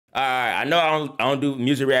All right, I know I don't do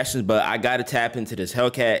music reactions, but I gotta tap into this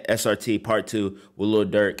Hellcat SRT Part 2 with Lil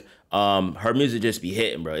Durk. Her music just be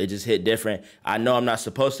hitting, bro. It just hit different. I know I'm not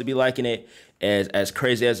supposed to be liking it. As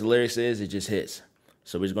crazy as the lyrics is, it just hits.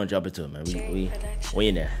 So we're just gonna jump into it, man. We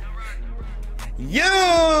in there.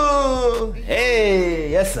 Yo!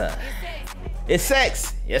 Hey, yes sir. It's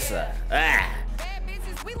sex. Yes sir. Ah.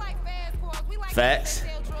 Facts.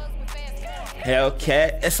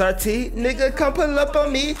 Hellcat, SRT, nigga, come pull up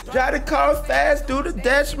on me. Drive the car fast, do the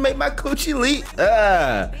dash, make my coochie leap.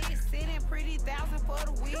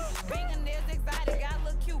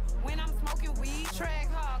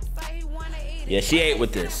 Yeah, she ate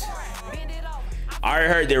with this. I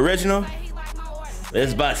already heard the original.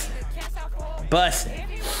 It's busting. Busting.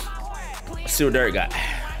 Let's see what Durk got.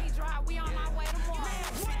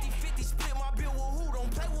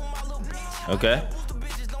 Okay.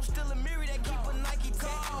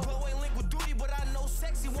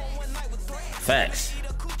 Facts.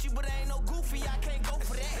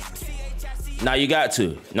 Now you got to.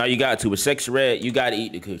 With Sexyy Red, you gotta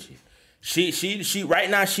eat the coochie. She right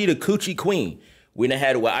now, she the coochie queen. We done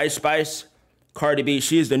had it with Ice Spice, Cardi B.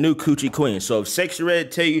 She is the new coochie queen. So if Sexyy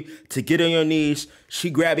Red tell you to get on your knees,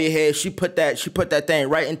 she grab your head, she put that thing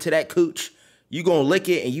right into that cooch. You gonna lick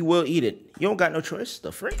it and you will eat it. You don't got no choice.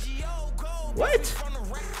 The frick? What?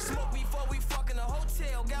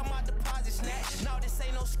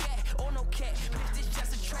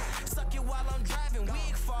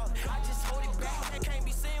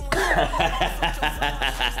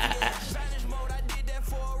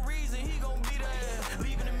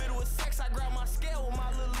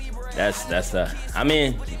 That's I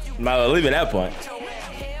mean, might well leave it at that point.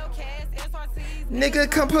 Nigga,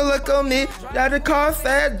 come pull up on me. Drive the car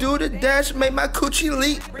fast, do the dash, make my coochie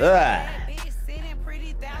leap.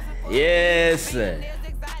 Yes.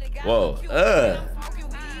 Whoa.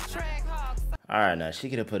 All right, now she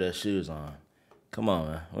could have put her shoes on. Come on,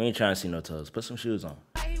 man. We ain't trying to see no toes. Put some shoes on.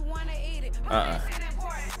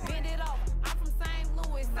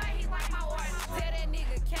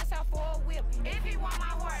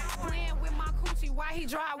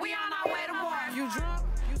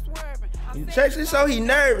 He's actually so he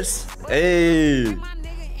nervous. Hey.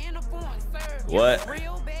 What?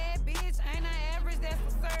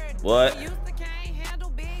 What?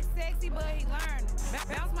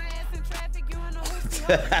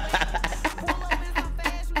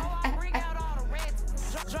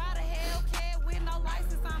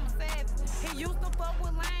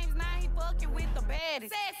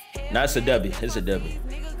 That's a W. It's a W.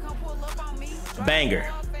 Banger.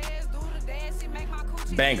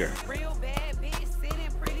 Banger.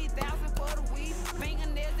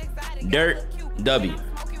 Durk, W.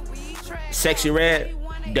 Sexyy Red,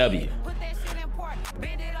 W.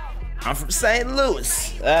 I'm from St.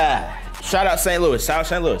 Louis. Shout out St. Louis. Shout out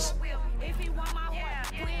St. Louis.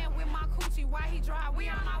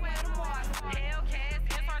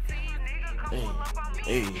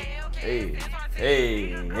 Hey.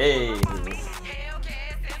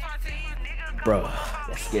 Bro,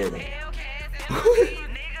 that scared me.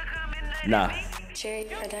 Nah.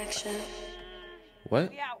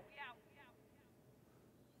 What?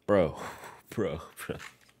 Bro.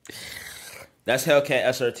 That's Hellcat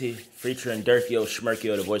SRT featuring Durkio,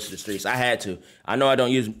 Schmirkio, the voice of the streets. I had to. I know I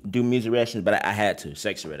don't do music reactions, but I had to.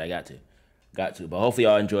 Sexyy Red, I got to. But hopefully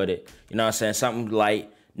y'all enjoyed it. You know what I'm saying? Something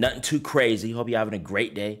light, nothing too crazy. Hope you're having a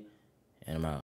great day. And I'm out.